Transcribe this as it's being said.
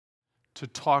to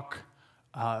talk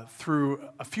through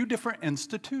a few different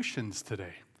institutions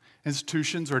today.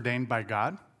 Institutions ordained by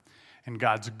God and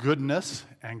God's goodness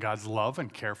and God's love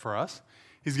and care for us.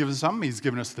 He's given some. He's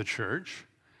given us the church.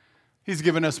 He's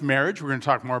given us marriage. We're going to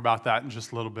talk more about that in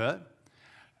just a little bit.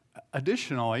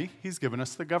 Additionally, he's given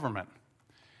us the government.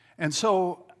 And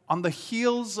so on the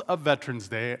heels of Veterans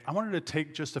Day, I wanted to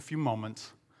take just a few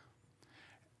moments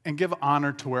and give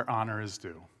honor to where honor is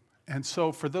due. And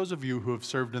so for those of you who have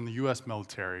served in the U.S.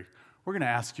 military, we're going to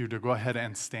ask you to go ahead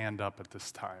and stand up at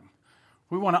this time.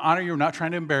 We want to honor you. We're not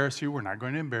trying to embarrass you. We're not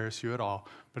going to embarrass you at all.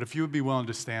 But if you would be willing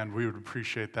to stand, we would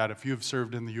appreciate that. If you have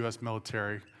served in the U.S.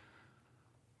 military,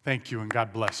 thank you and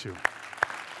God bless you.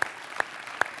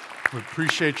 We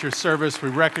appreciate your service. We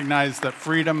recognize that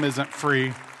freedom isn't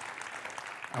free,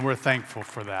 and we're thankful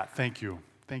for that. Thank you.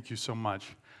 Thank you so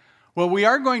much. Well, we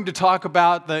are going to talk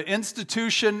about the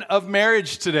institution of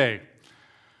marriage today.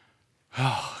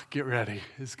 Oh, get ready.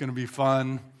 It's going to be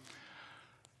fun.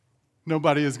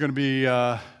 Nobody is going to be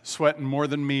sweating more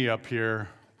than me up here.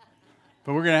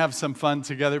 But we're going to have some fun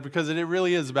together because it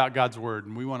really is about God's Word,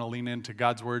 and we want to lean into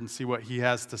God's Word and see what He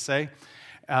has to say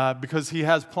because He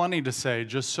has plenty to say.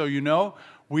 Just so you know,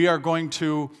 we are going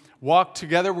to walk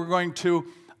together. We're going to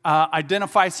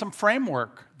identify some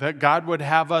framework that God would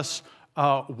have us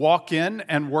walk in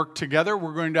and work together.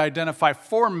 We're going to identify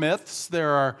 4 myths.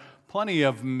 There are plenty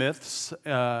of myths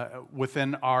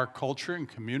within our culture and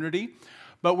community,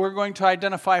 but we're going to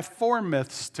identify 4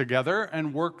 myths together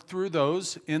and work through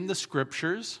those in the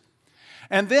scriptures.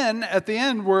 And then at the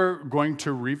end, we're going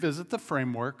to revisit the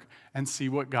framework and see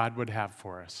what God would have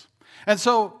for us. And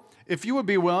so if you would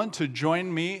be willing to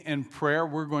join me in prayer,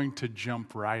 we're going to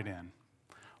jump right in.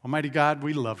 Almighty God,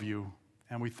 we love you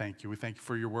and we thank you. We thank you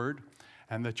for your word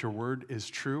and that your word is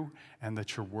true and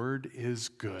that your word is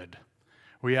good.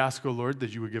 We ask, O Lord,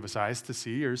 that you would give us eyes to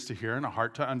see, ears to hear, and a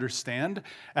heart to understand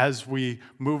as we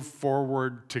move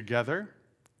forward together,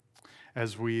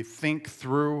 as we think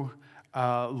through,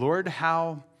 Lord,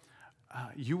 how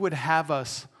you would have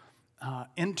us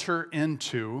enter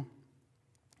into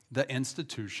the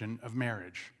institution of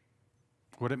marriage,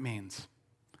 what it means,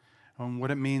 and what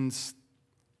it means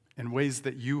in ways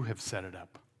that you have set it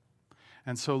up.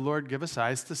 And so, Lord, give us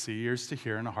eyes to see, ears to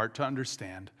hear, and a heart to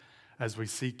understand as we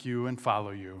seek you and follow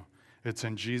you. It's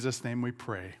in Jesus' name we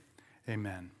pray.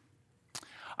 Amen.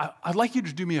 I'd like you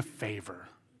to do me a favor.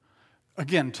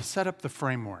 Again, to set up the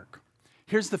framework.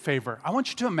 Here's the favor. I want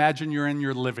you to imagine you're in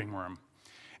your living room.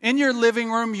 In your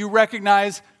living room, you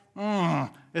recognize,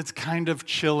 it's kind of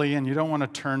chilly and you don't want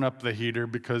to turn up the heater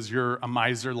because you're a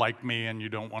miser like me and you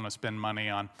don't want to spend money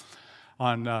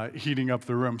on heating up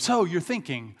the room. So you're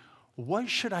thinking, what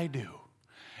should I do?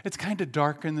 It's kind of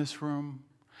dark in this room.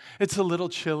 It's a little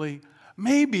chilly.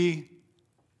 Maybe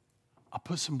I'll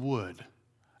put some wood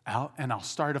out and I'll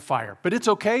start a fire. But it's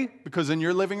okay because in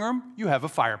your living room, you have a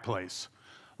fireplace.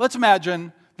 Let's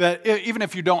imagine that even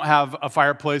if you don't have a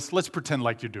fireplace, let's pretend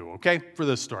like you do, okay, for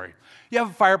this story. You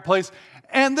have a fireplace,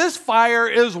 and this fire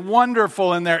is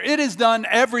wonderful in there. It has done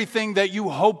everything that you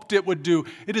hoped it would do.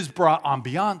 It has brought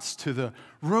ambiance to the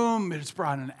room. It's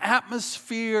brought an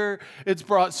atmosphere. It's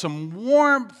brought some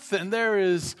warmth, and there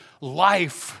is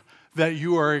life that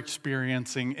you are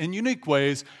experiencing in unique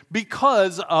ways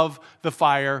because of the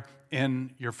fire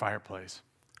in your fireplace.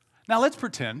 Now, let's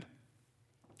pretend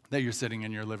that you're sitting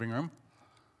in your living room,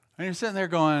 and you're sitting there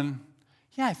going,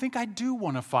 yeah, I think I do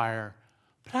want a fire,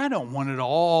 but I don't want it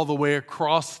all the way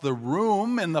across the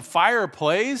room in the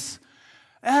fireplace.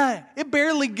 It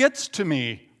barely gets to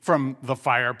me from the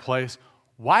fireplace.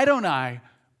 Why don't I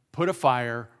put a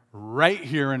fire right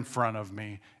here in front of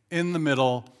me in the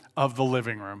middle of the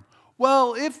living room?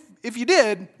 Well, if you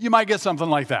did, you might get something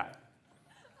like that.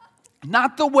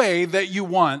 Not the way that you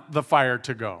want the fire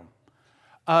to go.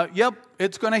 Yep,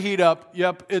 it's going to heat up.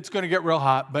 Yep, it's going to get real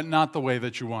hot, but not the way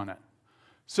that you want it.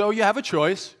 So you have a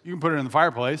choice. You can put it in the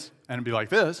fireplace and it'd be like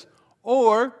this,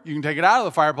 or you can take it out of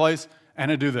the fireplace and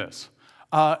it'd do this.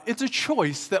 It's a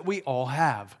choice that we all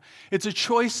have. It's a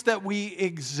choice that we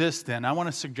exist in. I want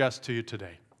to suggest to you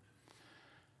today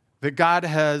that God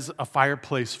has a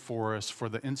fireplace for us for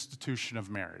the institution of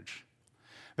marriage.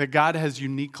 That God has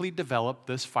uniquely developed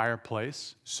this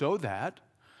fireplace so that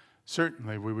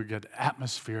certainly we would get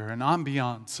atmosphere and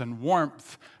ambiance and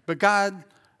warmth, but God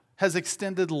has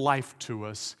extended life to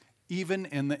us even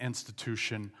in the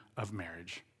institution of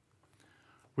marriage.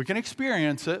 We can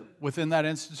experience it within that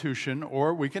institution,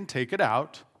 or we can take it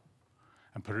out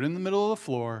and put it in the middle of the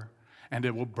floor, and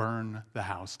it will burn the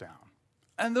house down.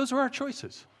 And those are our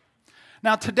choices.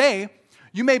 Now today,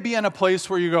 you may be in a place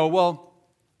where you go, well,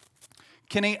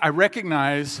 Kenny, I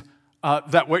recognize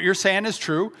that what you're saying is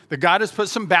true, that God has put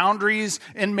some boundaries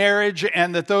in marriage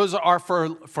and that those are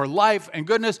for life and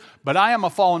goodness, but I am a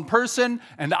fallen person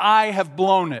and I have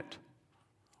blown it.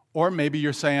 Or maybe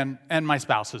you're saying, and my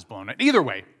spouse has blown it. Either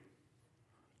way,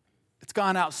 it's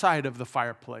gone outside of the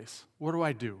fireplace. What do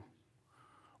I do?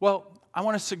 Well, I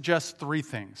want to suggest three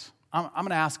things. I'm going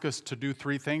to ask us to do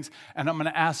three things, and I'm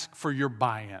going to ask for your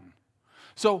buy-in.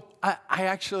 So I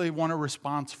actually want a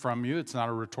response from you. It's not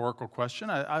a rhetorical question.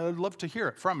 I would love to hear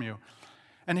it from you.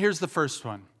 And here's the first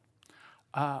one.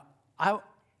 I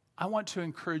want to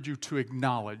encourage you to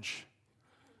acknowledge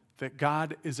that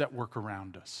God is at work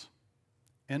around us,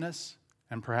 in us,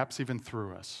 and perhaps even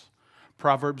through us.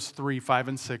 Proverbs 3, 5,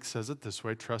 and 6 says it this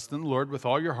way: trust in the Lord with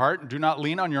all your heart, and do not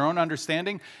lean on your own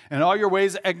understanding. In all your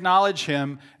ways acknowledge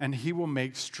him, and he will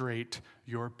make straight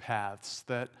your paths.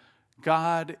 That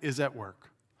God is at work.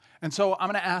 And so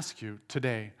I'm going to ask you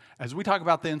today, as we talk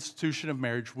about the institution of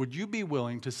marriage, would you be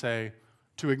willing to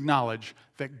acknowledge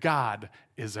that God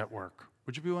is at work?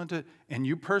 Would you be willing to, and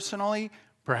you personally,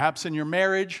 perhaps in your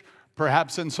marriage,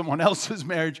 perhaps in someone else's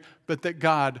marriage, but that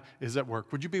God is at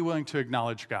work? Would you be willing to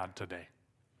acknowledge God today?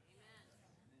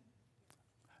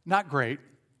 Not great.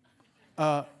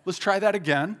 Let's try that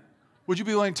again. Would you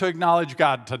be willing to acknowledge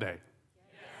God today?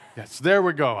 Yes, there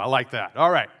we go. I like that. All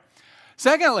right.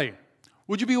 Secondly,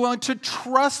 would you be willing to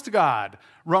trust God?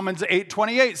 Romans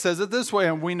 8:28 says it this way,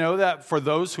 and we know that for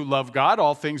those who love God,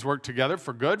 all things work together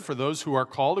for good, for those who are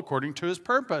called according to his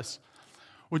purpose.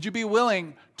 Would you be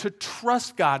willing to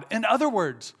trust God? In other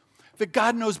words, that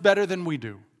God knows better than we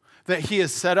do, that he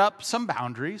has set up some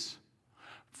boundaries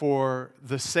for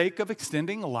the sake of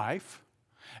extending life,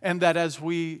 and that as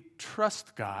we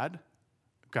trust God,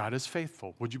 God is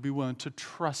faithful. Would you be willing to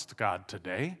trust God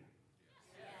today?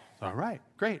 Yes. All right,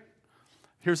 great.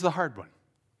 Here's the hard one.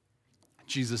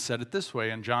 Jesus said it this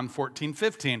way in John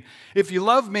 14:15. If you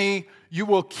love me, you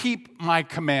will keep my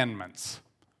commandments.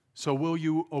 So will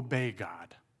you obey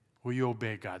God? Will you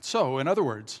obey God? So, in other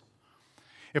words,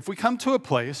 if we come to a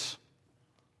place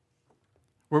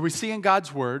where we see in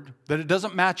God's word that it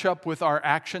doesn't match up with our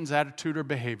actions, attitude, or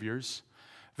behaviors,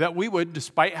 that we would,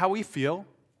 despite how we feel,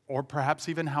 or perhaps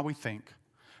even how we think,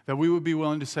 that we would be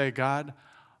willing to say, God,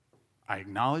 I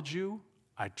acknowledge you,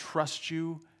 I trust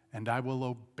you, and I will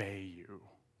obey you.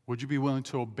 Would you be willing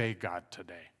to obey God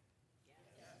today?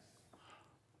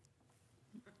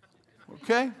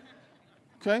 Okay.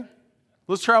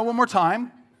 Let's try it one more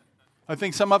time. I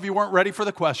think some of you weren't ready for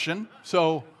the question,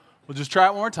 so we'll just try it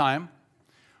one more time.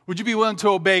 Would you be willing to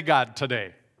obey God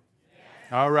today? Yes.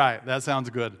 All right, that sounds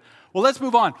good. Well, let's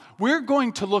move on. We're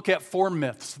going to look at 4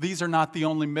 myths. These are not the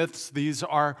only myths. These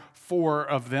are 4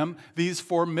 of them. These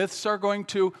 4 myths are going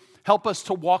to help us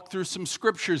to walk through some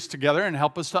scriptures together and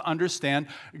help us to understand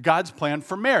God's plan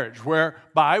for marriage,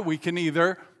 whereby we can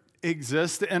either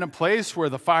exist in a place where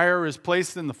the fire is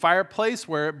placed in the fireplace,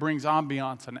 where it brings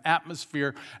ambiance and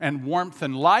atmosphere and warmth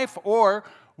and life, or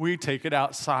we take it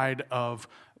outside of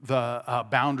the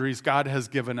boundaries God has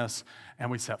given us and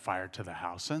we set fire to the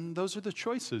house. And those are the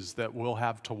choices that we'll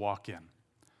have to walk in.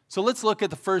 So let's look at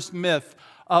the first myth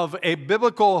of a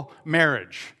biblical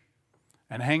marriage.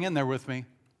 And hang in there with me.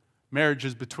 Marriage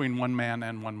is between one man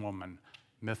and one woman.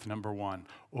 Myth number 1.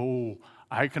 Oh,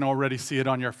 I can already see it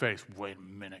on your face. Wait a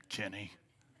minute, Kenny.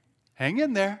 Hang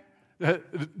in there.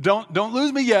 Don't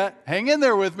lose me yet. Hang in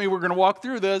there with me. We're going to walk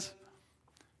through this.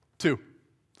 2.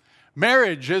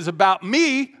 Marriage is about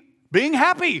me being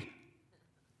happy.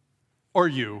 Or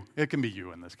you. It can be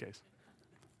you in this case.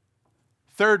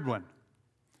 3rd one.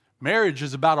 Marriage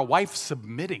is about a wife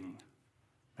submitting.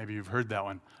 Maybe you've heard that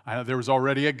one. I know there was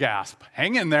already a gasp.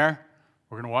 Hang in there.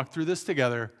 We're going to walk through this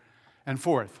together. And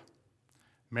 4th,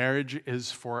 marriage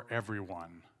is for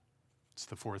everyone. It's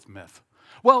the 4th myth.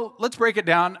 Well, let's break it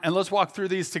down and let's walk through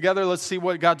these together. Let's see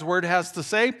what God's word has to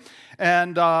say.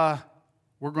 And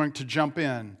we're going to jump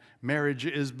in. Marriage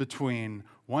is between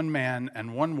one man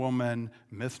and one woman.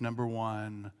 Myth number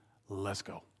 1. Let's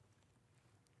go.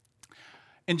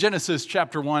 In Genesis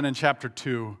chapter 1 and chapter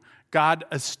 2, God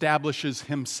establishes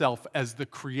himself as the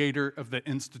creator of the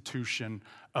institution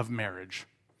of marriage.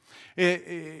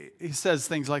 He says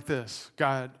things like this.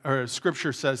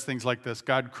 Scripture says things like this.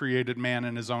 God created man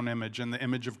in his own image. In the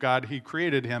image of God, he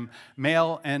created him.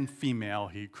 Male and female,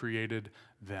 he created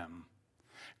them.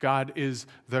 God is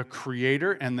the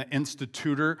creator and the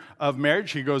institutor of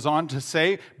marriage. He goes on to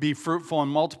say, be fruitful and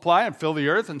multiply and fill the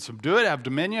earth and subdue it. Have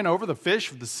dominion over the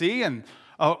fish of the sea and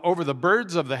over the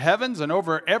birds of the heavens and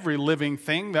over every living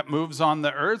thing that moves on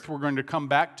the earth. We're going to come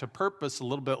back to purpose a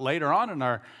little bit later on in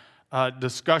our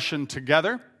discussion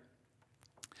together.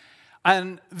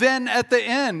 And then at the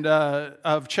end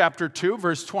of chapter 2,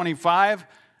 verse 25,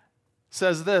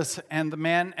 says this, and the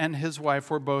man and his wife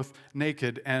were both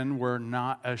naked and were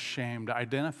not ashamed,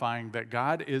 identifying that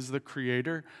God is the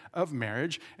creator of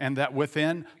marriage and that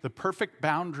within the perfect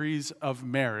boundaries of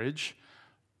marriage,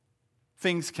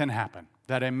 things can happen.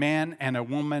 That a man and a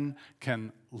woman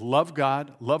can love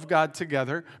God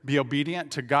together, be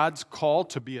obedient to God's call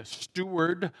to be a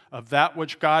steward of that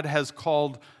which God has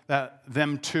called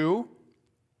them to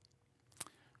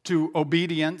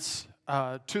obedience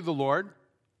to the Lord.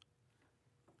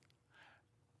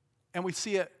 And we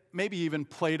see it maybe even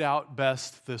played out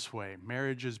best this way.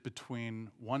 Marriage is between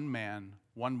one man,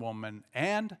 one woman,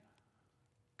 and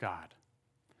God.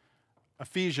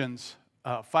 Ephesians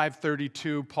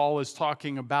 5:32, Paul is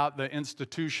talking about the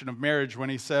institution of marriage when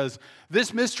he says,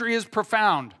 "This mystery is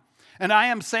profound, and I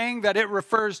am saying that it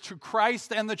refers to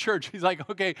Christ and the church." He's like,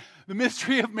 okay, the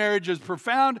mystery of marriage is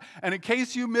profound, and in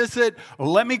case you miss it,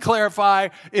 let me clarify.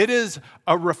 It is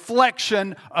a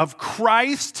reflection of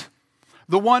Christ,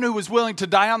 the one who was willing to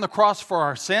die on the cross for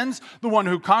our sins, the one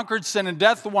who conquered sin and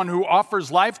death, the one who offers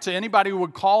life to anybody who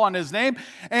would call on his name,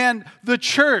 and the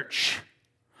church,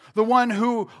 the one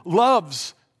who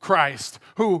loves Christ,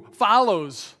 who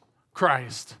follows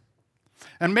Christ.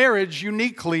 And marriage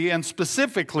uniquely and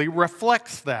specifically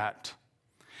reflects that.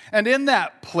 And in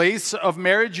that place of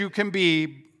marriage, you can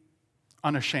be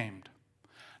unashamed.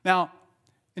 Now,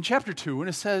 in chapter 2, when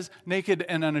it says naked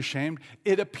and unashamed,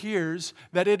 it appears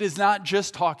that it is not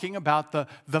just talking about the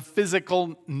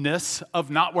physicalness of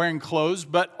not wearing clothes,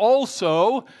 but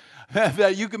also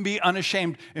that you can be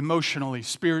unashamed emotionally,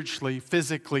 spiritually,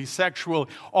 physically, sexually.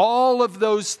 All of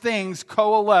those things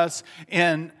coalesce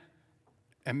in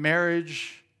a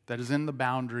marriage that is in the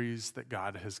boundaries that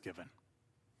God has given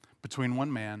between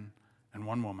one man and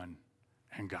one woman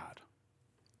and God.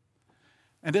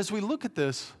 And as we look at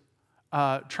this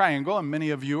triangle, and many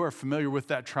of you are familiar with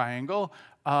that triangle,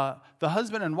 the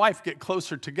husband and wife get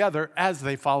closer together as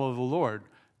they follow the Lord,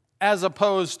 as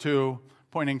opposed to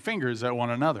pointing fingers at one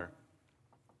another.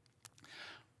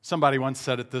 Somebody once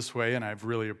said it this way, and I've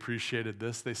really appreciated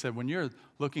this. They said, when you're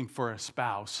looking for a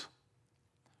spouse,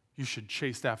 you should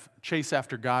chase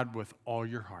after God with all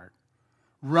your heart.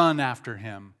 Run after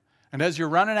him. And as you're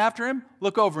running after him,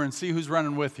 look over and see who's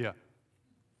running with you.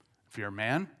 If you're a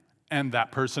man and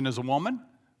that person is a woman,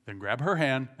 then grab her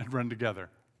hand and run together.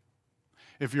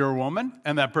 If you're a woman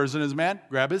and that person is a man,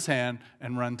 grab his hand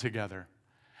and run together.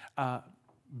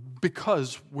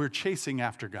 Because we're chasing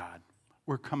after God.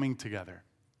 We're coming together.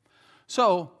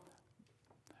 So,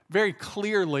 very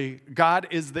clearly, God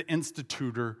is the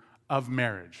institutor of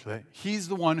marriage. He's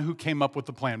the one who came up with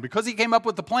the plan. Because he came up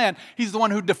with the plan, he's the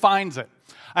one who defines it.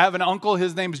 I have an uncle,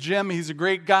 his name's Jim. He's a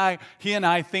great guy. He and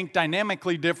I think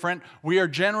dynamically different. We are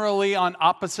generally on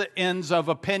opposite ends of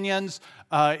opinions.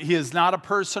 He is not a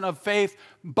person of faith,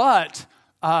 but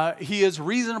he is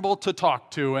reasonable to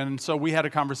talk to. And so we had a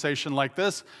conversation like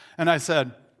this, and I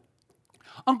said,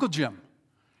 Uncle Jim,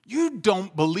 you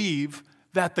don't believe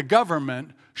that the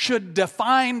government should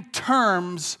define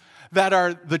terms that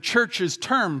are the church's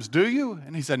terms, do you?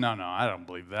 And he said, no, I don't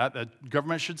believe that. The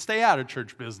government should stay out of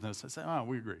church business. I said, oh,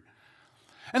 we agree.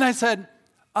 And I said,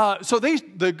 so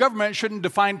the government shouldn't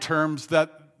define terms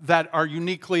that are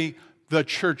uniquely the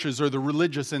churches or the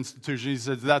religious institutions. He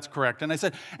said, that's correct. And I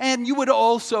said, and you would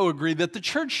also agree that the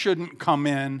church shouldn't come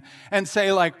in and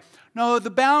say like, no, the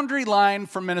boundary line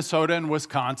for Minnesota and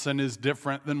Wisconsin is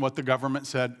different than what the government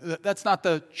said. That's not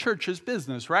the church's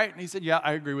business, right? And he said, yeah,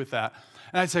 I agree with that.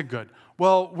 And I said, good.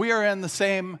 Well, we are in the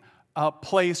same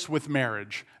place with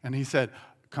marriage. And he said,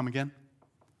 come again?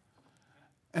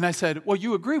 And I said, well,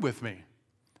 you agree with me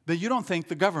that you don't think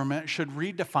the government should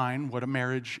redefine what a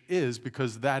marriage is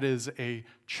because that is a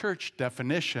church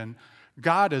definition.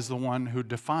 God is the one who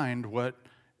defined what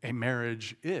a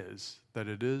marriage is, that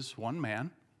it is one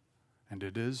man and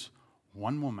it is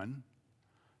one woman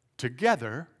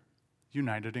together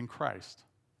united in Christ.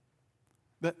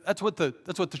 That's what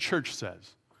the church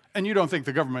says. And you don't think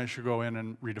the government should go in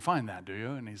and redefine that, do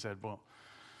you? And he said, well,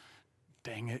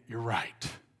 dang it, you're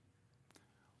right.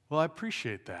 Well, I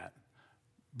appreciate that.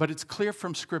 But it's clear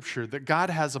from Scripture that God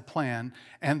has a plan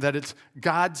and that it's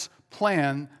God's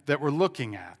plan that we're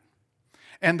looking at.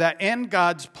 And that in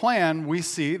God's plan, we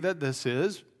see that this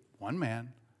is one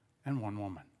man and one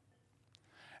woman.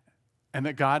 And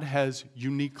that God has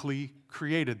uniquely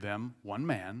created them, one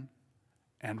man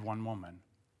and one woman.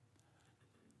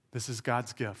 This is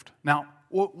God's gift. Now,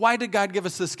 why did God give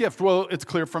us this gift? Well, it's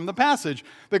clear from the passage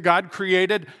that God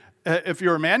created, if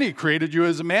you're a man, he created you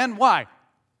as a man. Why?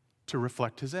 To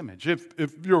reflect his image.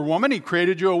 If you're a woman, he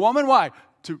created you a woman. Why?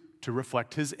 To to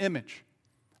reflect his image.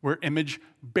 We're image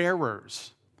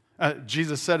bearers.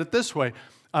 Jesus said it this way,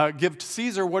 give to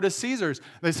Caesar what is Caesar's.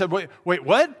 They said, wait,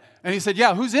 what? And he said,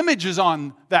 yeah, whose image is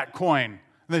on that coin?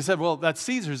 And they said, well, that's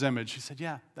Caesar's image. He said,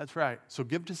 yeah, that's right. So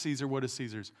give to Caesar what is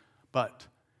Caesar's, but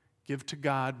give to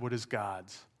God what is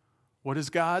God's. What is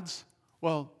God's?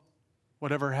 Well,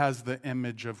 whatever has the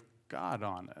image of God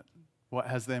on it. What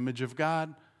has the image of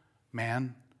God?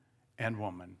 Man and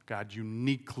woman. God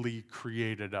uniquely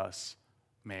created us,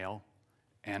 male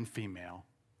and female.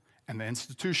 And the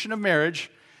institution of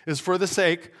marriage is for the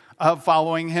sake of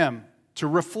following him, to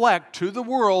reflect to the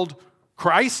world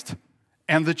Christ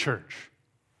and the church.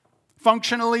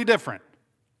 Functionally different,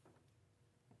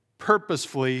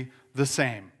 purposefully the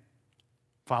same,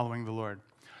 following the Lord.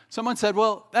 Someone said,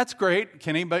 well, that's great,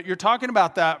 Kenny, but you're talking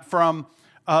about that from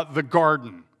the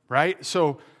garden, right?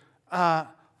 So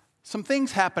some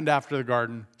things happened after the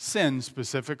garden, sin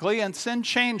specifically, and sin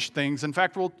changed things. In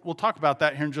fact, we'll talk about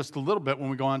that here in just a little bit when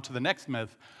we go on to the next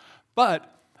myth.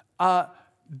 But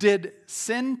did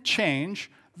sin change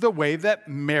the way that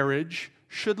marriage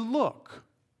should look?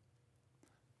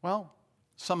 Well,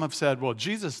 some have said, well,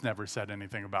 Jesus never said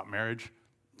anything about marriage.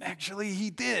 Actually,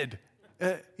 he did.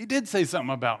 He did say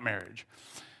something about marriage.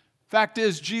 Fact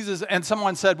is, Jesus, and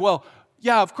someone said, well,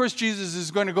 yeah, of course Jesus is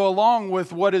going to go along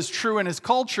with what is true in his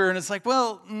culture. And it's like,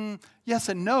 well, yes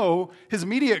and no. His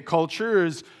immediate culture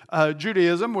is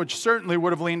Judaism, which certainly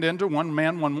would have leaned into one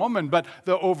man, one woman. But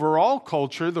the overall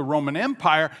culture, the Roman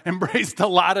Empire, embraced a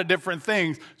lot of different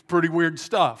things. It's pretty weird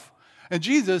stuff. And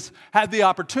Jesus had the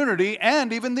opportunity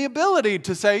and even the ability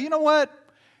to say, you know what?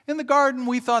 In the garden,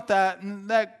 we thought that, and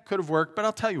that could have worked. But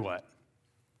I'll tell you what.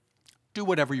 Do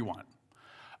whatever you want.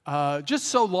 Just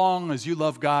so long as you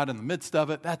love God in the midst of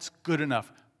it, that's good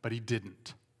enough. But he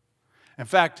didn't. In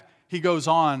fact, he goes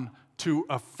on to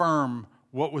affirm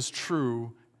what was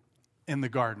true in the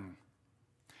garden.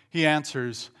 He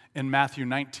answers in Matthew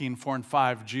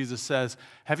 19:4-5, Jesus says,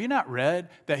 have you not read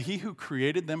that he who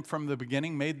created them from the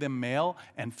beginning made them male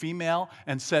and female,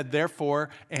 and said, therefore,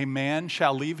 a man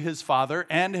shall leave his father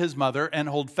and his mother and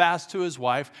hold fast to his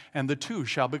wife, and the two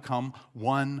shall become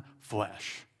one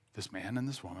flesh. This man and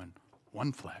this woman,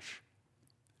 one flesh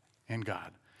in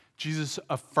God. Jesus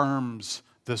affirms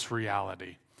this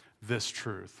reality, this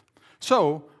truth.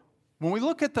 So, when we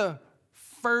look at the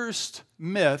first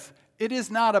myth, it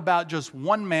is not about just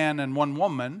one man and one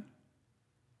woman.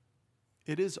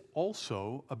 It is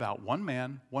also about one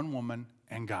man, one woman,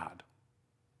 and God.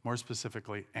 More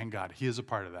specifically, and God. He is a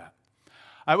part of that.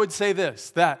 I would say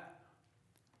this, that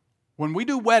when we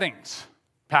do weddings,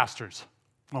 pastors,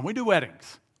 when we do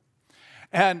weddings,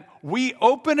 and we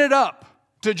open it up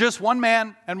to just one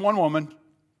man and one woman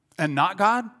and not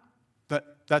God,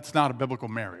 that's not a biblical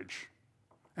marriage.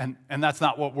 And that's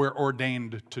not what we're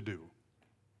ordained to do.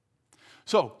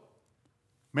 So,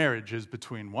 marriage is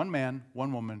between one man,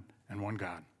 one woman, and one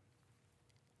God.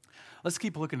 Let's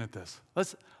keep looking at this.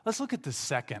 Let's look at the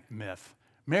second myth.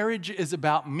 Marriage is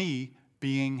about me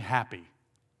being happy.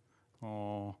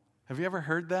 Oh, have you ever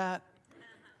heard that?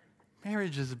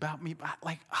 Marriage is about me,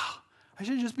 I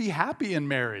should just be happy in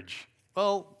marriage.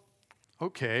 Well,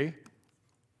 okay,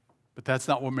 but that's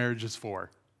not what marriage is for.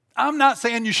 I'm not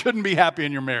saying you shouldn't be happy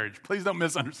in your marriage. Please don't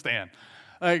misunderstand.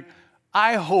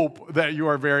 I hope that you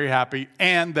are very happy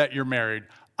and that you're married.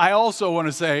 I also want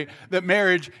to say that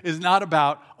marriage is not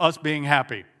about us being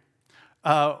happy.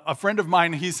 A friend of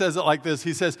mine, he says it like this.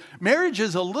 He says, marriage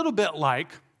is a little bit like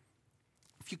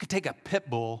if you could take a pit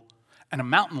bull and a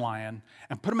mountain lion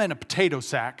and put them in a potato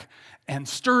sack and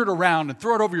stir it around and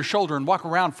throw it over your shoulder and walk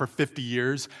around for 50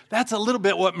 years. That's a little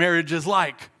bit what marriage is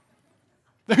like.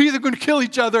 They're either going to kill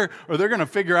each other or they're going to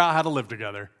figure out how to live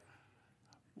together.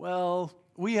 Well,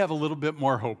 we have a little bit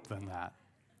more hope than that.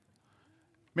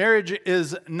 Marriage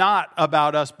is not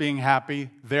about us being happy,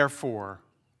 therefore,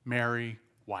 marry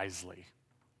wisely.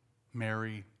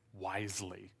 Marry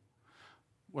wisely.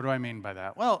 What do I mean by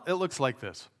that? Well, it looks like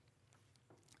this.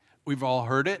 We've all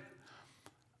heard it.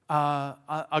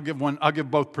 I'll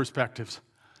give both perspectives.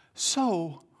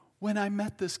 So, when I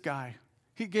met this guy,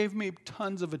 he gave me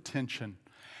tons of attention.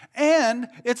 And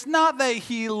it's not that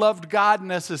he loved God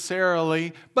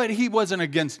necessarily, but he wasn't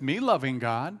against me loving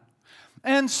God.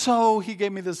 And so he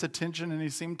gave me this attention, and he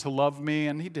seemed to love me,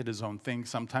 and he did his own thing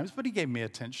sometimes, but he gave me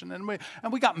attention, and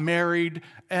we got married,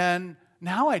 and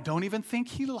now I don't even think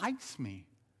he likes me.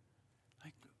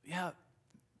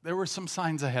 There were some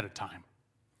signs ahead of time.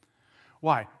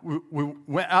 Why? We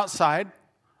went outside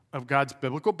of God's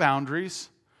biblical boundaries,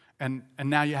 and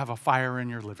now you have a fire in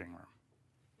your living room.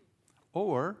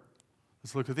 Or,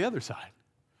 let's look at the other side.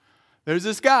 There's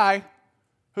this guy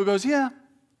who goes, yeah,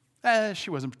 She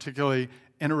wasn't particularly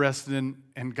interested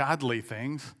in godly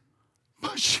things,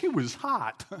 but she was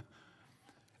hot.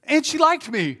 And she liked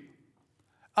me.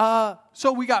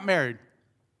 So we got married.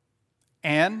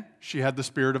 And she had the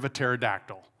spirit of a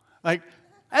pterodactyl. Like,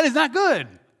 that is not good.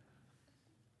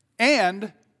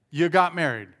 And you got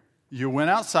married. You went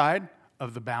outside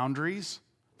of the boundaries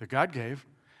that God gave,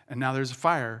 and now there's a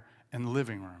fire in the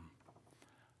living room.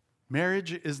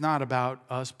 Marriage is not about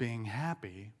us being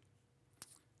happy.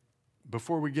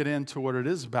 Before we get into what it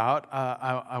is about,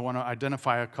 I want to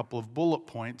identify a couple of bullet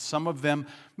points. Some of them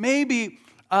maybe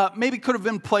could have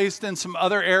been placed in some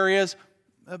other areas,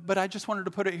 but I just wanted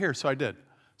to put it here, so I did.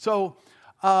 So,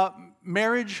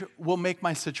 marriage will make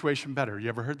my situation better. You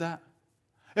ever heard that?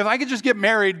 If I could just get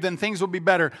married, then things will be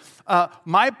better.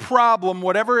 My problem,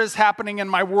 whatever is happening in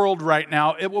my world right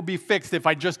now, it will be fixed if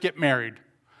I just get married.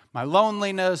 My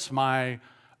loneliness, my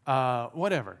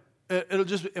whatever. It'll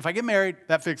just, if I get married,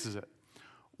 that fixes it.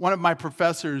 One of my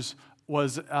professors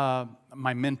was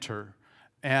my mentor,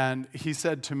 and he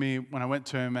said to me when I went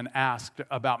to him and asked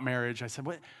about marriage, I said,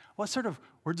 what sort of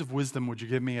words of wisdom would you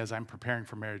give me as I'm preparing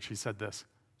for marriage? He said this,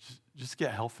 just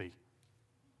get healthy.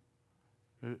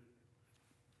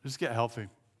 Just get healthy.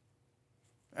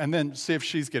 And then see if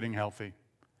she's getting healthy.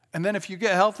 And then if you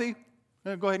get healthy,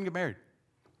 go ahead and get married.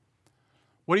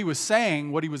 What he was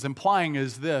saying, what he was implying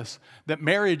is this, that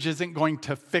marriage isn't going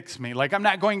to fix me. Like, I'm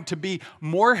not going to be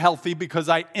more healthy because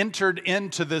I entered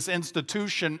into this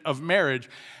institution of marriage.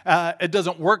 It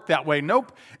doesn't work that way.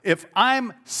 Nope. If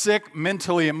I'm sick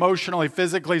mentally, emotionally,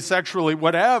 physically, sexually,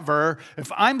 whatever,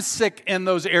 if I'm sick in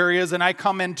those areas and I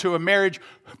come into a marriage,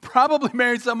 probably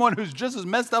marry someone who's just as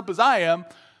messed up as I am,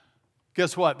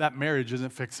 guess what? That marriage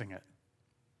isn't fixing it.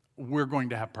 We're going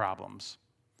to have problems.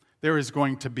 There is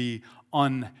going to be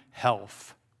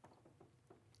unhealth.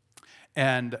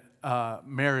 And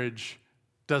marriage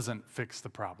doesn't fix the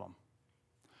problem.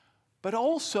 But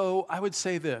also, I would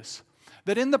say this,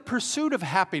 that in the pursuit of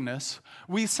happiness,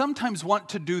 we sometimes want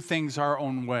to do things our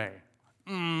own way.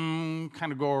 Kind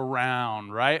of go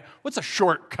around, right? What's a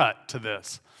shortcut to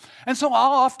this? And so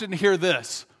I'll often hear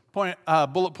this,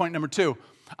 bullet point number 2.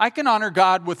 I can honor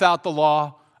God without the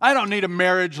law. I don't need a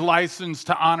marriage license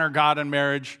to honor God in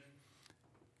marriage.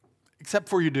 Except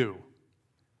for you do.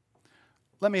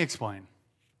 Let me explain.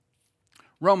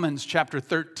 Romans chapter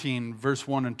 13, verse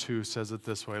 1 and 2 says it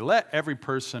this way. Let every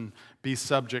person be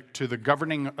subject to the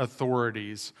governing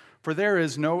authorities, for there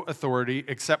is no authority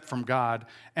except from God,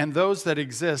 and those that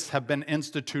exist have been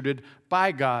instituted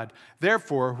by God.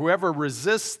 Therefore, whoever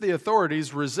resists the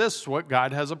authorities resists what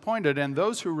God has appointed, and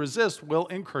those who resist will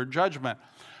incur judgment.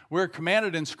 We're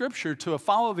commanded in Scripture to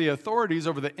follow the authorities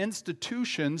over the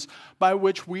institutions by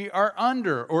which we are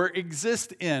under or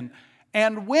exist in.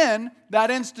 And when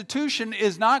that institution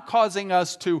is not causing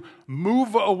us to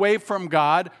move away from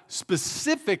God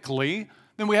specifically,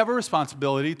 then we have a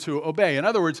responsibility to obey. In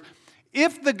other words,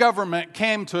 if the government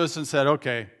came to us and said,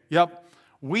 okay, yep,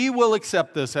 we will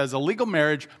accept this as a legal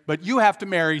marriage, but you have to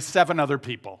marry 7 other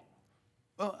people.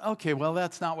 Okay, well,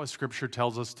 that's not what Scripture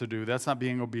tells us to do. That's not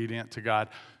being obedient to God.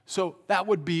 So that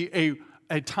would be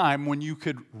a time when you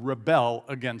could rebel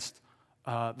against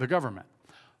the government.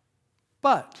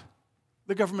 But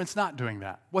the government's not doing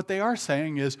that. What they are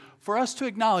saying is, for us to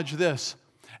acknowledge this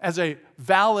as a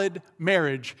valid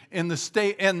marriage in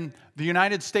the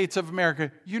United States of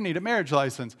America, you need a marriage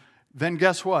license. Then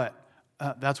guess what?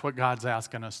 That's what God's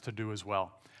asking us to do as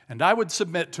well. And I would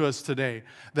submit to us today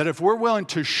that if we're willing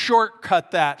to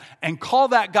shortcut that and call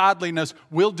that godliness,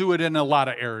 we'll do it in a lot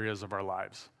of areas of our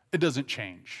lives. It doesn't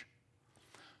change.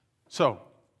 So,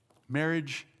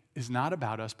 marriage is not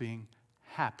about us being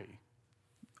happy.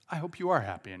 I hope you are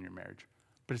happy in your marriage,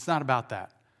 but it's not about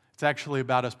that. It's actually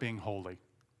about us being holy.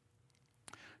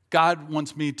 God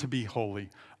wants me to be holy.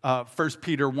 1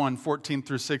 Peter 1, 14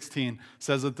 through 16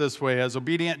 says it this way, as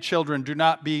obedient children, do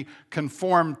not be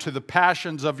conformed to the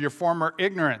passions of your former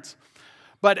ignorance,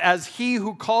 but as he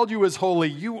who called you is holy,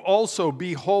 you also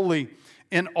be holy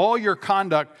in all your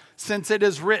conduct, since it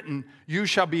is written, you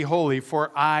shall be holy,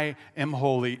 for I am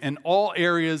holy. In all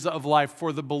areas of life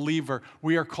for the believer,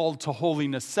 we are called to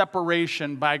holiness,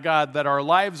 separation by God, that our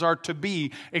lives are to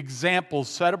be examples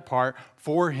set apart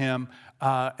for him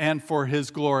and for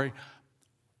his glory.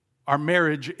 Our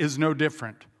marriage is no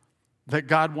different, that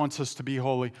God wants us to be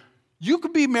holy. You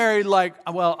could be married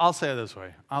I'll say it this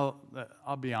way.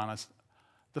 I'll be honest.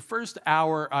 The first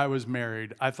hour I was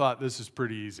married, I thought this is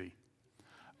pretty easy.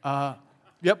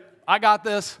 Yep, I got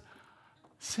this.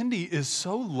 Cindy is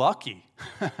so lucky.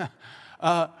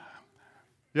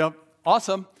 Yep,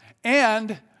 awesome.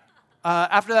 And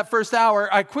after that first hour,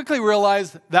 I quickly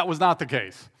realized that was not the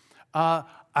case.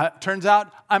 Turns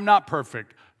out I'm not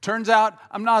perfect. Turns out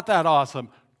I'm not that awesome.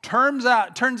 Turns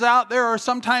out there are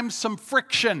sometimes some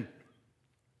friction.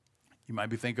 You might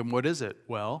be thinking, what is it?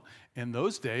 Well, in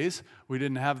those days, we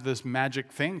didn't have this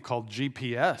magic thing called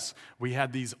GPS. We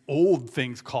had these old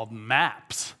things called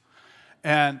maps.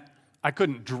 And I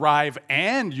couldn't drive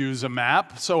and use a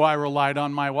map, so I relied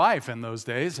on my wife in those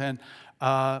days. And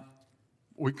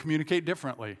we communicate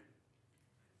differently.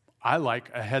 I like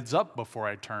a heads up before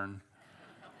I turn.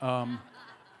 I'm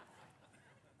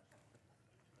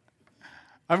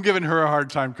giving her a hard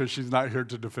time because she's not here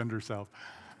to defend herself.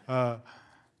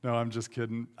 No, I'm just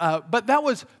kidding. But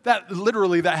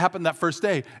that happened that first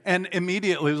day. And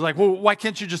immediately it was like, well, why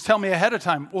can't you just tell me ahead of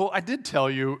time? Well, I did tell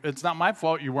you. It's not my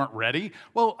fault you weren't ready.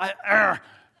 Well,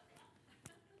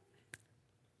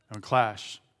 and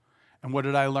clash. And what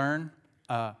did I learn?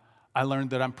 I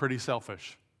learned that I'm pretty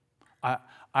selfish.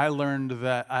 I learned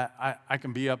that I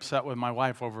can be upset with my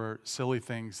wife over silly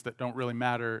things that don't really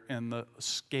matter in the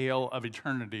scale of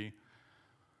eternity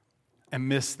and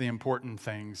miss the important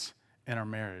things in our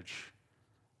marriage.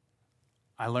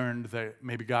 I learned that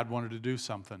maybe God wanted to do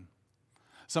something.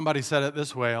 Somebody said it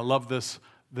this way. I love this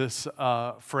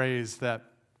phrase that,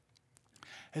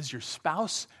 has your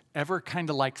spouse ever kind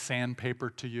of like sandpaper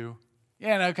to you?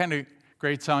 Yeah, kind of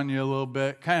grates on you a little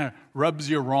bit, kind of rubs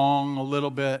you wrong a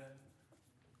little bit.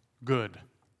 Good.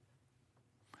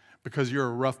 Because you're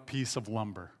a rough piece of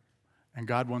lumber, and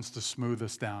God wants to smooth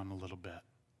us down a little bit.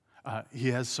 He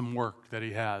has some work that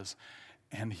he has.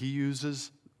 And he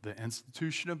uses the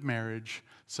institution of marriage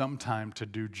sometime to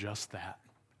do just that.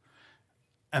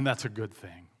 And that's a good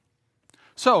thing.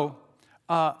 So,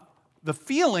 the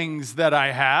feelings that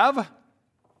I have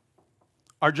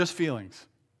are just feelings.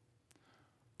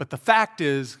 But the fact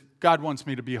is, God wants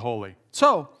me to be holy.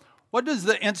 So, what does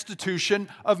the institution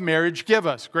of marriage give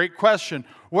us? Great question.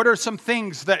 What are some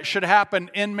things that should happen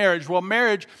in marriage? Well,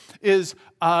 marriage is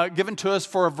given to us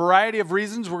for a variety of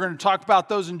reasons. We're going to talk about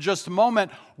those in just a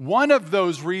moment. One of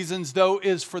those reasons, though,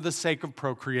 is for the sake of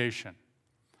procreation,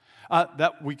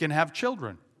 that we can have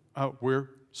children. We're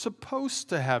supposed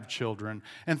to have children.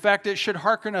 In fact, it should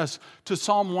hearken us to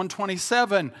Psalm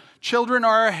 127. Children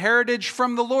are a heritage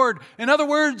from the Lord. In other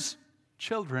words,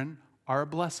 children are a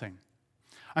blessing.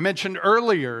 I mentioned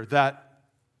earlier that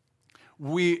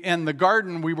in the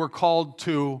garden, we were called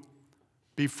to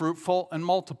be fruitful and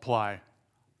multiply.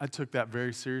 I took that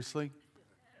very seriously.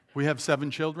 We have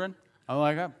 7 children. I'm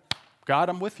like, God,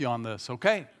 I'm with you on this,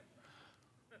 okay?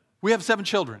 We have 7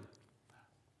 children.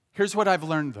 Here's what I've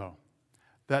learned, though,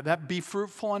 that be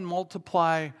fruitful and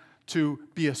multiply, to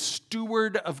be a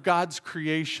steward of God's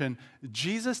creation,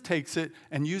 Jesus takes it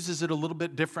and uses it a little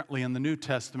bit differently in the New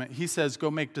Testament. He says, go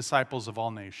make disciples of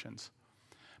all nations.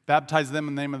 Baptize them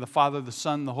in the name of the Father, the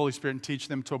Son, the Holy Spirit, and teach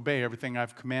them to obey everything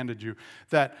I've commanded you.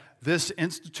 That this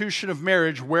institution of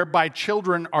marriage, whereby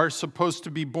children are supposed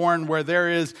to be born, where there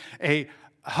is a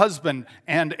husband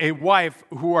and a wife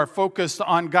who are focused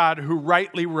on God, who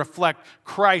rightly reflect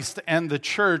Christ and the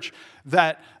church,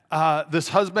 that this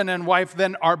husband and wife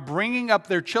then are bringing up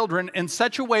their children in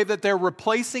such a way that they're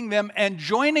replacing them and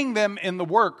joining them in the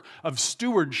work of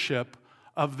stewardship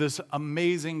of this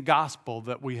amazing gospel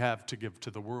that we have to give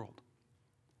to the world.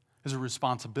 There's a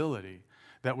responsibility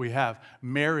that we have.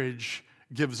 Marriage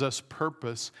gives us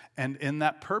purpose, and in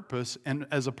that purpose, and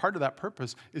as a part of that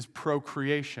purpose, is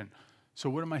procreation. So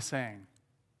what am I saying?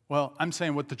 Well, I'm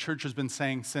saying what the church has been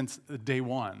saying since day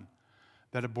one,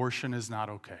 that abortion is not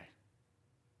okay.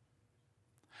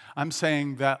 I'm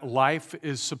saying that life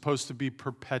is supposed to be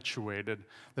perpetuated,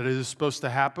 that it is supposed to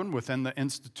happen within the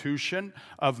institution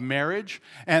of marriage,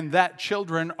 and that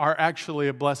children are actually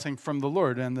a blessing from the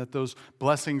Lord, and that those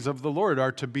blessings of the Lord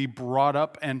are to be brought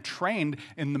up and trained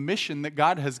in the mission that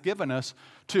God has given us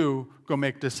to go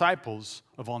make disciples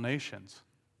of all nations.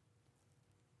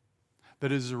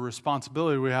 That is a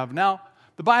responsibility we have. Now,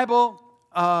 the Bible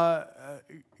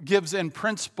gives in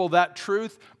principle that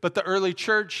truth, but the early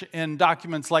church, in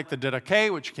documents like the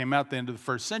Didache, which came out at the end of the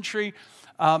first century,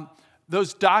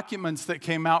 those documents that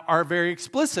came out are very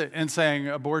explicit in saying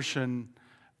abortion,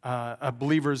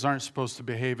 believers aren't supposed to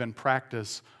behave and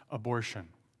practice abortion.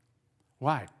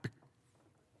 Why?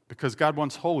 Because God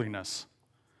wants holiness.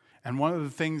 And one of the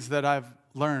things that I've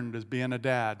learned as being a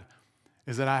dad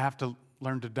is that I have to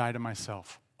learn to die to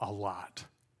myself a lot.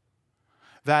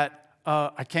 That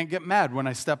I can't get mad when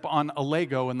I step on a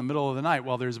Lego in the middle of the night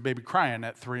while there's a baby crying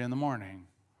at 3 a.m.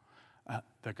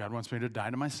 That God wants me to die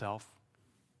to myself,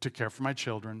 to care for my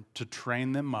children, to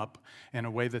train them up in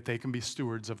a way that they can be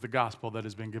stewards of the gospel that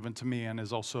has been given to me and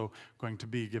is also going to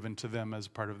be given to them as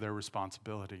part of their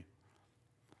responsibility.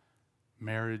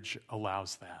 Marriage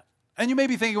allows that. And you may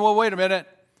be thinking, well, wait a minute.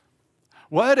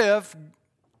 What if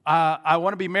I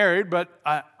want to be married, but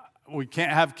we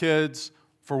can't have kids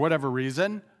for whatever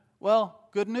reason? Well,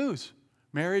 good news.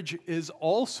 Marriage is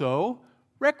also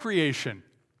recreation.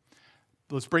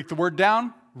 Let's break the word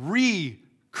down.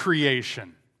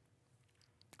 Recreation.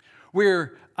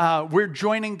 We're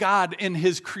joining God in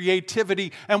His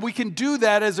creativity, and we can do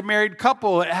that as a married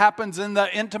couple. It happens in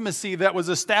the intimacy that was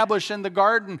established in the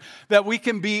garden, that we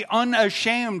can be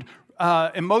unashamed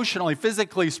emotionally,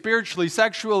 physically, spiritually,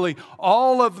 sexually.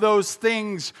 All of those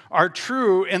things are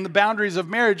true in the boundaries of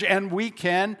marriage, and we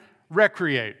can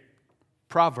recreate.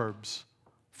 Proverbs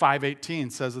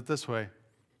 5:18 says it this way: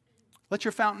 let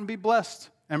your fountain be blessed,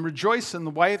 and rejoice in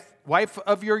the wife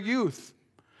of your youth.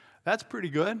 That's pretty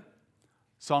good.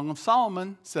 Song of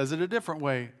Solomon says it a different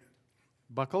way.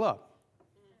 Buckle up.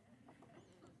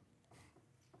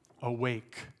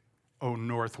 Awake, O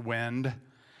north wind,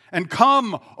 and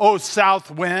come, O south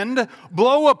wind.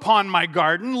 Blow upon my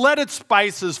garden, let its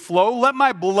spices flow. Let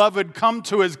my beloved come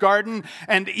to his garden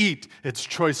and eat its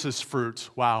choicest fruits.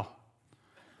 Wow.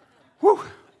 Whew.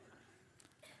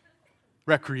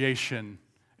 Recreation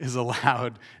is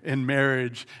allowed in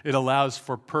marriage. It allows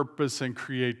for purpose and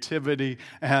creativity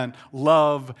and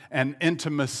love and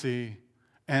intimacy,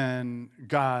 and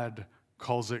God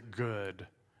calls it good.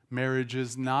 Marriage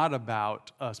is not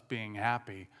about us being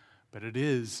happy, but it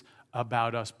is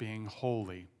about us being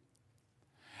holy.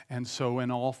 And so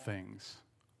in all things,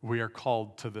 we are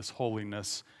called to this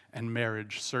holiness, and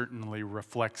marriage certainly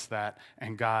reflects that,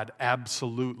 and God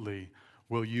absolutely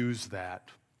will use that.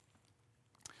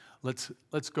 Let's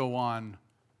go on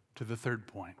to the third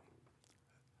point.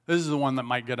 This is the one that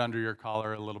might get under your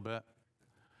collar a little bit.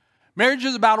 Marriage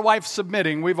is about a wife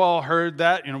submitting. We've all heard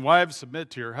that. Wives, submit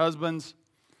to your husbands.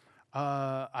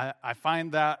 I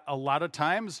find that a lot of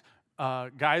times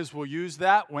guys will use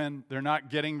that when they're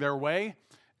not getting their way.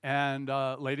 And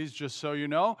ladies, just so you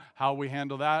know, how we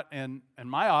handle that in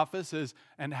my office is,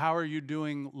 and how are you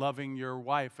doing loving your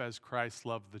wife as Christ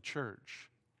loved the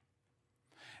church?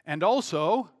 And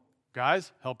also,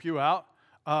 guys, help you out.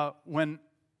 When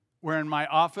we're in my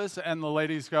office and the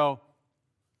ladies go,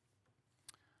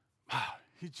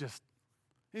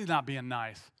 he's not being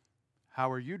nice.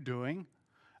 How are you doing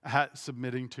at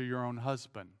submitting to your own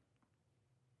husband?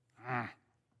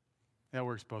 That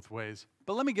works both ways.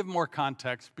 But let me give more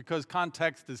context, because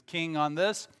context is king on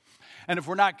this. And if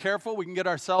we're not careful, we can get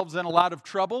ourselves in a lot of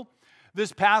trouble.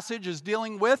 This passage is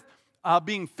dealing with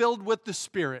being filled with the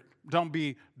Spirit. Don't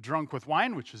be drunk with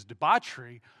wine, which is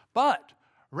debauchery, but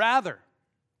rather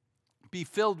be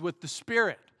filled with the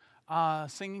Spirit,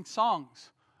 singing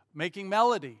songs, making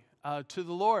melody to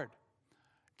the Lord,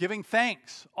 giving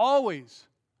thanks always.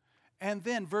 And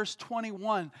then verse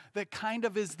 21, that kind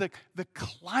of is the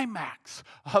climax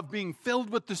of being filled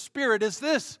with the Spirit, is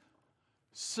this: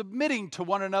 submitting to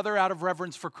one another out of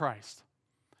reverence for Christ.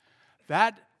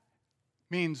 That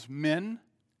means men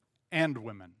and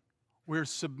women. We're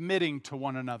submitting to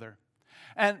one another.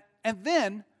 And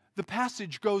then the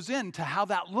passage goes into how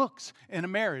that looks in a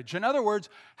marriage. In other words,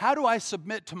 how do I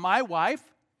submit to my wife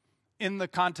in the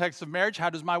context of marriage? How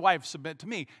does my wife submit to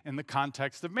me in the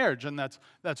context of marriage? And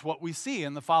that's what we see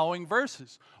in the following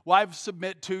verses. Wives,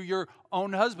 submit to your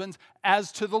own husbands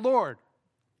as to the Lord,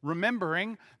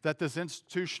 remembering that this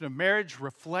institution of marriage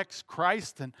reflects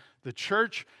Christ and the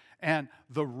church. And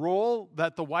the role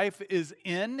that the wife is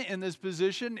in this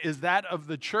position is that of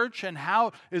the church. And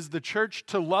how is the church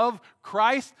to love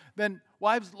Christ? Then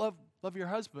wives, love your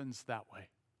husbands that way.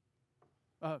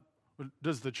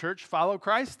 Does the church follow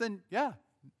Christ? Then yeah,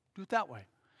 do it that way.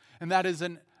 And that is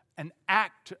an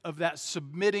act of that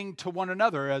submitting to one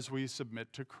another as we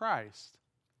submit to Christ.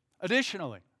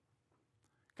 Additionally,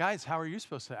 guys, how are you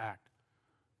supposed to act?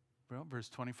 Well, verse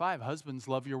 25, husbands,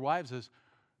 love your wives as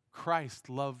Christ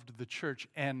loved the church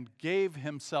and gave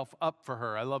himself up for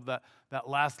her. I love that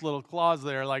last little clause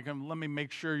there. Like, let me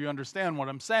make sure you understand what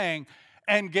I'm saying.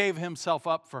 And gave himself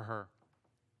up for her.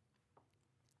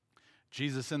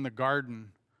 Jesus in the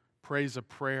garden prays a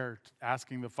prayer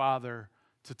asking the Father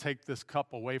to take this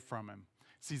cup away from him.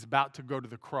 So he's about to go to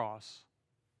the cross.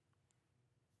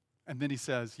 And then he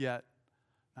says, yet,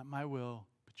 not my will,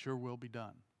 but your will be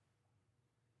done.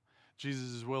 Jesus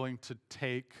is willing to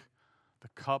take the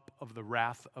cup of the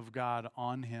wrath of God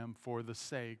on him for the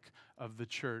sake of the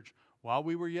church. While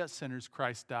we were yet sinners,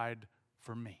 Christ died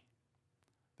for me.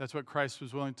 That's what Christ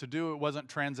was willing to do. It wasn't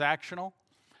transactional.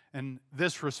 In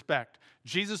this respect,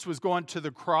 Jesus was going to the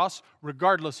cross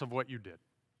regardless of what you did.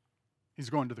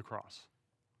 He's going to the cross.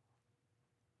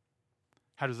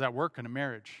 How does that work in a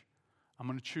marriage? I'm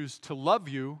going to choose to love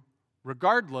you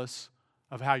regardless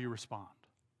of how you respond.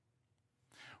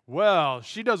 Well,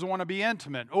 she doesn't want to be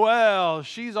intimate. Well,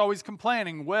 she's always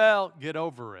complaining. Well, get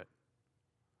over it.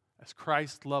 As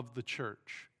Christ loved the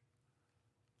church.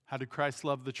 How did Christ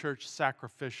love the church?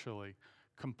 Sacrificially,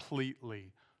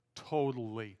 completely,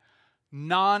 totally,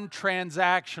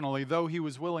 non-transactionally, though he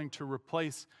was willing to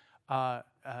replace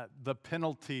the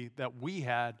penalty that we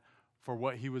had for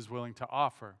what he was willing to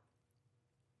offer.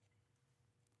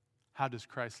 How does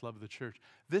Christ love the church?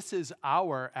 This is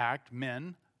our act,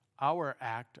 men, our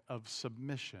act of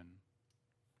submission.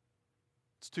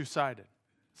 It's two-sided.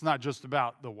 It's not just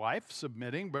about the wife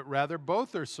submitting, but rather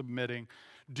both are submitting.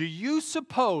 Do you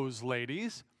suppose,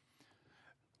 ladies,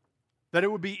 that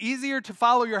it would be easier to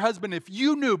follow your husband if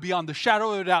you knew beyond the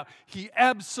shadow of a doubt he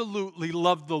absolutely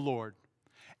loved the Lord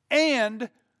and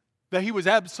that he was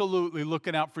absolutely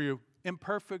looking out for you?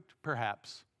 Imperfect,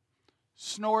 perhaps.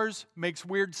 Snores, makes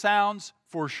weird sounds,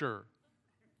 for sure.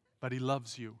 But he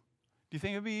loves you. Do you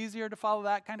think it would be easier to follow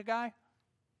that kind of guy?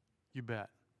 You bet.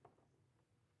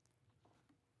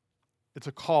 It's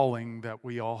a calling that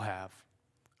we all have,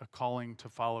 a calling to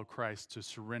follow Christ, to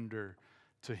surrender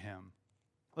to him.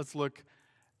 Let's look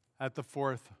at the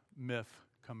fourth myth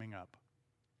coming up.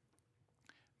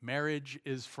 Marriage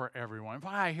is for everyone.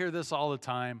 I hear this all the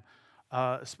time,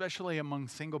 especially among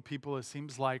single people. It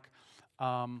seems like,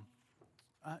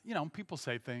 people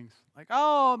say things like,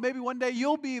 oh, maybe one day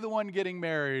you'll be the one getting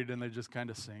married, and they just kind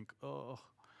of sink.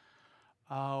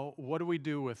 What do we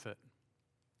do with it?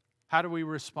 How do we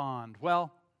respond?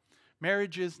 Well,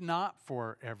 marriage is not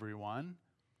for everyone.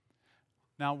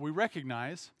 Now, we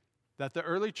recognize that the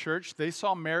early church, they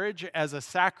saw marriage as a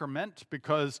sacrament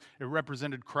because it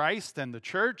represented Christ and the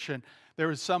church, and there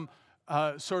was some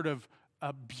sort of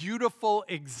a beautiful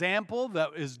example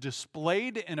that is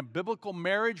displayed in a biblical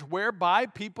marriage whereby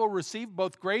people receive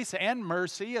both grace and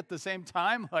mercy at the same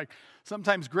time. Like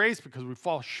sometimes grace because we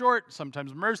fall short,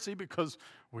 sometimes mercy because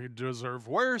we deserve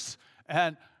worse.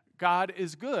 And God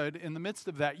is good in the midst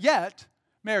of that. Yet,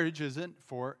 marriage isn't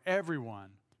for everyone.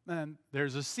 And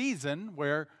there's a season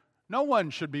where no one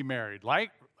should be married,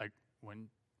 like when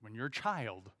you're a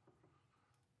child,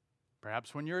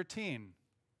 perhaps when you're a teen.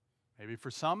 Maybe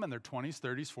for some in their 20s,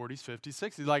 30s, 40s,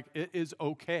 50s, 60s. Like, it is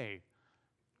okay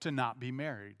to not be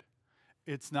married.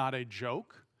 It's not a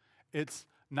joke. It's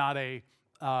not a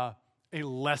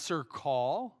lesser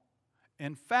call.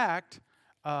 In fact,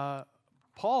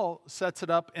 Paul sets it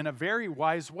up in a very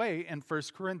wise way in 1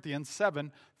 Corinthians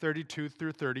 7, 32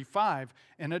 through 35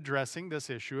 in addressing this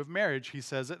issue of marriage. He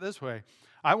says it this way: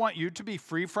 I want you to be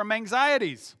free from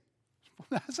anxieties.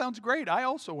 That sounds great. I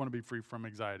also want to be free from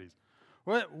anxieties.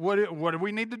 What do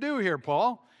we need to do here,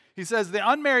 Paul? He says, the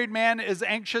unmarried man is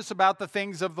anxious about the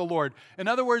things of the Lord. In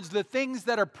other words, the things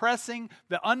that are pressing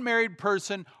the unmarried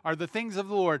person are the things of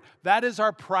the Lord. That is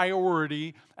our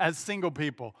priority as single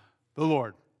people, the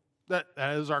Lord. That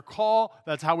is our call.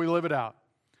 That's how we live it out.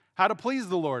 How to please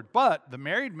the Lord. But the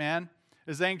married man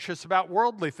is anxious about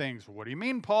worldly things. What do you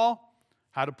mean, Paul?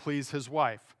 How to please his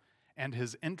wife. And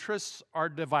his interests are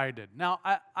divided. Now,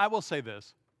 I will say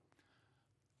this.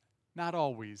 Not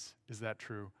always is that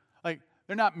true. Like,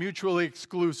 they're not mutually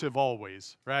exclusive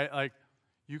always, right? Like,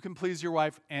 you can please your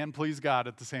wife and please God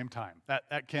at the same time.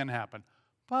 That can happen.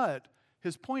 But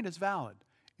his point is valid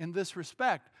in this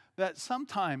respect, that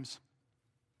sometimes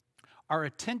our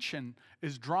attention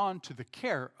is drawn to the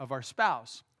care of our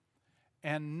spouse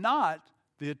and not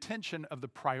the attention of the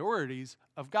priorities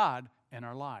of God in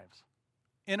our lives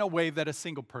in a way that a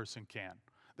single person can.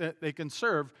 That they can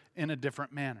serve in a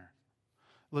different manner.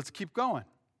 Let's keep going.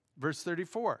 Verse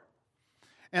 34.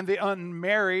 And the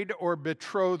unmarried or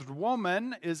betrothed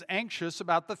woman is anxious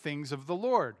about the things of the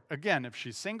Lord. Again, if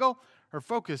she's single, her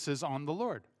focus is on the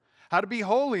Lord. How to be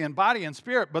holy in body and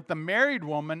spirit. But the married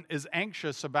woman is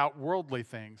anxious about worldly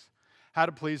things. How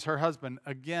to please her husband.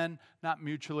 Again, not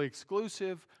mutually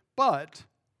exclusive, but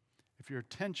if your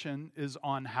attention is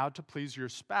on how to please your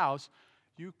spouse,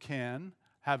 you can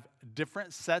have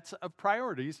different sets of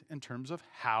priorities in terms of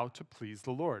how to please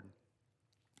the Lord.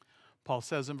 Paul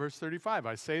says in verse 35,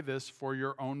 I say this for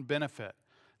your own benefit,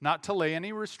 not to lay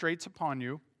any restraints upon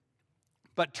you,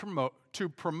 but to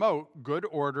promote good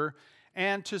order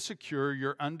and to secure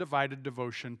your undivided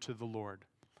devotion to the Lord.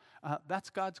 That's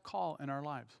God's call in our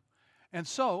lives. And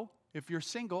so, if you're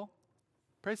single,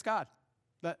 praise God.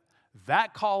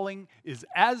 That calling is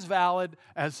as valid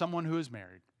as someone who is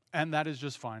married. And that is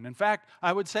just fine. In fact,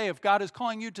 I would say if God is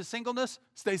calling you to singleness,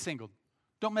 stay single.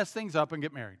 Don't mess things up and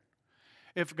get married.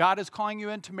 If God is calling you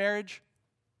into marriage,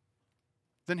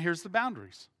 then here's the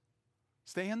boundaries.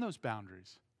 Stay in those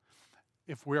boundaries.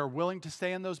 If we are willing to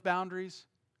stay in those boundaries,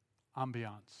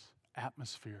 ambiance,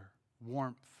 atmosphere,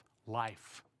 warmth,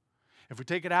 life. If we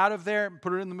take it out of there and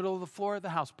put it in the middle of the floor, the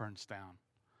house burns down.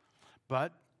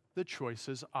 But the choice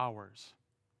is ours.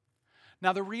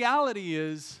 Now, the reality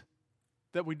is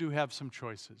that we do have some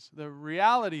choices. The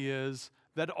reality is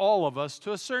that all of us,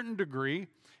 to a certain degree,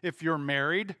 if you're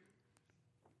married,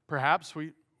 perhaps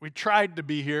we tried to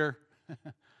be here.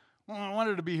 Well, I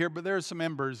wanted to be here, but there are some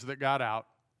embers that got out.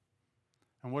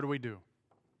 And what do?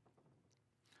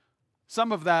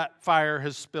 Some of that fire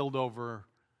has spilled over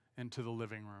into the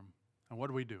living room. And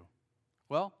what do?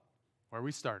 Well, where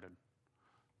we started.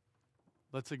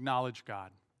 Let's acknowledge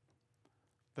God.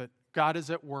 That God is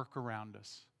at work around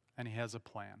us, and He has a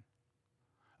plan.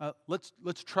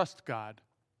 Let's trust God.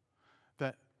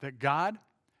 That God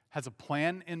has a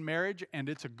plan in marriage, and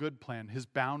it's a good plan. His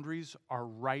boundaries are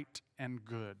right and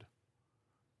good.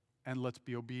 And let's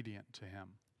be obedient to Him.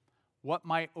 What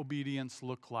might obedience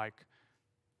look like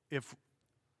if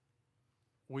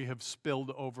we have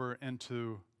spilled over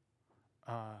into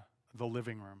the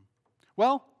living room?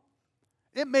 Well,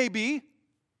 it may be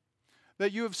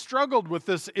that you have struggled with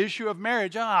this issue of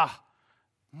marriage. It's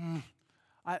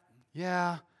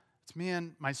me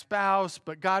and my spouse,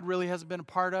 but God really hasn't been a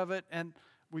part of it, and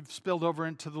we've spilled over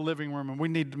into the living room, and we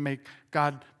need to make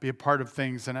God be a part of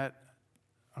things. And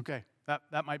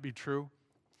that might be true.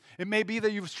 It may be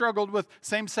that you've struggled with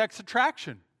same-sex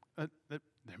attraction.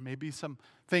 There may be some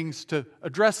things to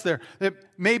address there. It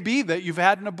may be that you've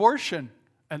had an abortion,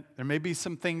 and there may be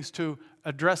some things to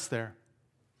address there.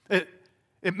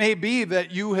 It may be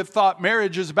that you have thought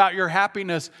marriage is about your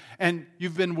happiness, and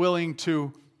you've been willing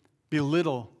to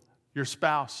belittle your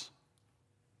spouse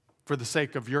for the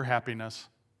sake of your happiness.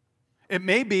 It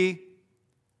may be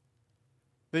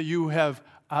that you have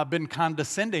been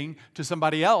condescending to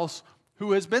somebody else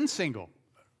who has been single.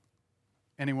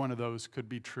 Any one of those could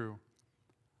be true.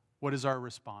 What is our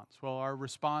response? Well, our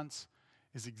response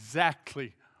is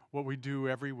exactly what we do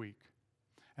every week,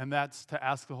 and that's to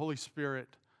ask the Holy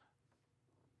Spirit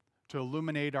to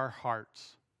illuminate our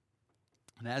hearts.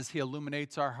 And as He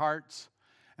illuminates our hearts,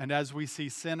 and as we see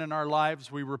sin in our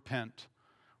lives, we repent.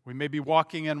 We may be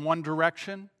walking in one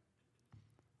direction,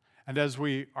 and as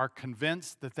we are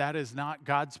convinced that that is not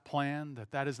God's plan,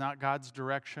 that that is not God's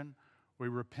direction, we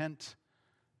repent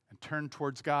and turn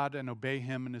towards God and obey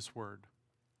Him and His Word.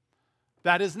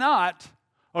 That is not,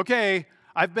 okay,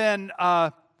 I've been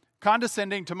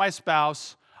condescending to my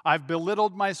spouse, I've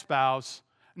belittled my spouse,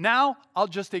 now I'll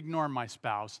just ignore my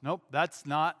spouse. Nope, that's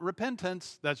not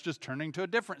repentance. That's just turning to a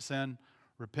different sin.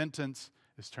 Repentance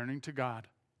is turning to God,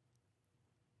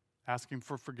 asking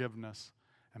for forgiveness,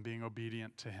 and being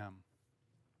obedient to Him.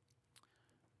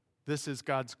 This is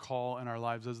God's call in our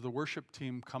lives. As the worship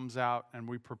team comes out and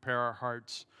we prepare our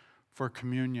hearts for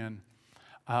communion,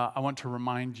 I want to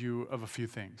remind you of a few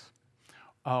things.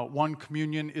 One,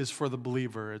 communion is for the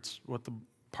believer. It's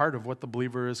part of what the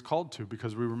believer is called to,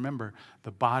 because we remember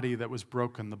the body that was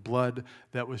broken, the blood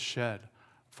that was shed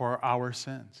for our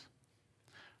sins.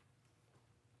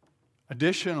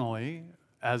 Additionally,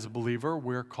 as a believer,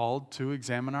 we're called to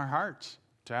examine our hearts,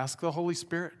 to ask the Holy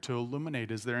Spirit to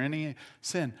illuminate, is there any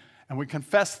sin? And we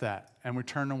confess that, and we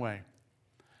turn away.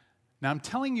 Now, I'm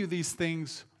telling you these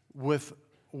things with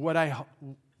what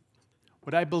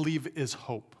I believe is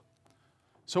hope.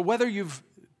 So whether you've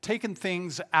taken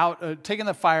things out, taken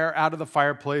the fire out of the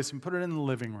fireplace and put it in the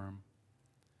living room,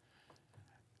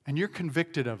 and you're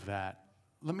convicted of that,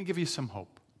 let me give you some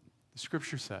hope. The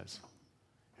Scripture says,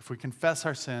 if we confess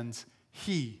our sins,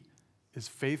 He is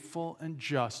faithful and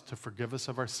just to forgive us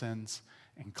of our sins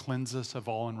and cleanse us of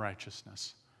all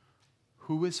unrighteousness.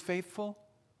 Who is faithful?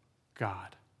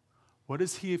 God. What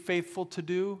is He faithful to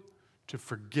do? To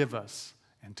forgive us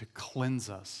and to cleanse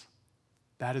us.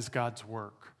 That is God's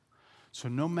work. So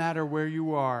no matter where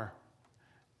you are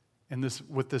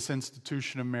with this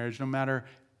institution of marriage, no matter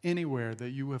anywhere that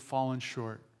you have fallen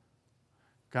short,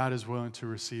 God is willing to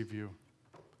receive you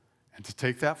and to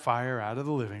take that fire out of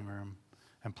the living room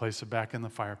and place it back in the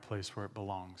fireplace where it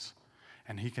belongs.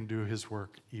 And He can do His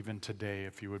work even today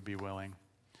if you would be willing.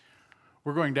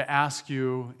 We're going to ask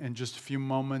you in just a few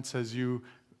moments, as you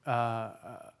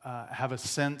have a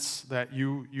sense that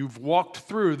you've walked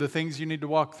through the things you need to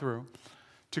walk through,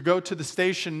 to go to the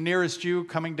station nearest you,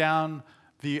 coming down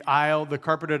the aisle, the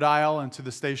carpeted aisle, and to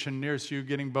the station nearest you,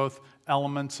 getting both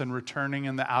elements and returning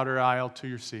in the outer aisle to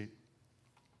your seat.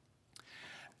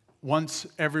 Once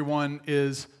everyone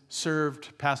is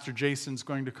served, Pastor Jason's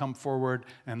going to come forward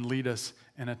and lead us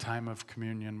in a time of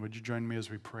communion. Would you join me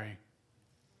as we pray?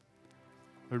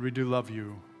 Lord, we do love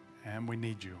you, and we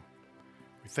need you.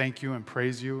 We thank you and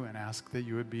praise you and ask that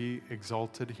you would be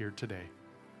exalted here today.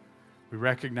 We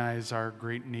recognize our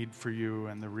great need for you,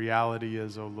 and the reality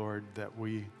is, O Lord, that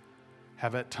we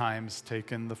have at times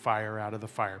taken the fire out of the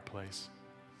fireplace.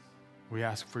 We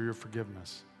ask for your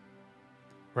forgiveness,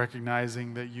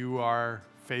 recognizing that you are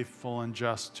faithful and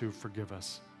just to forgive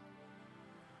us.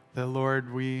 That,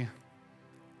 Lord, we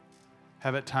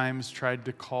have at times tried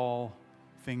to call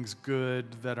things good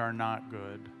that are not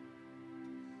good.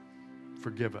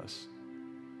 Forgive us.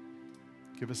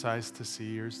 Give us eyes to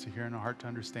see, ears to hear, and a heart to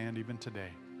understand even today,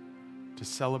 to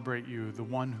celebrate you, the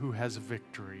one who has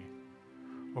victory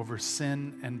over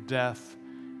sin and death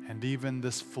and even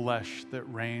this flesh that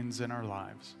reigns in our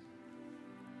lives.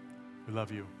 We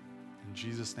love you. In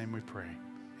Jesus' name we pray.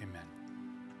 Amen.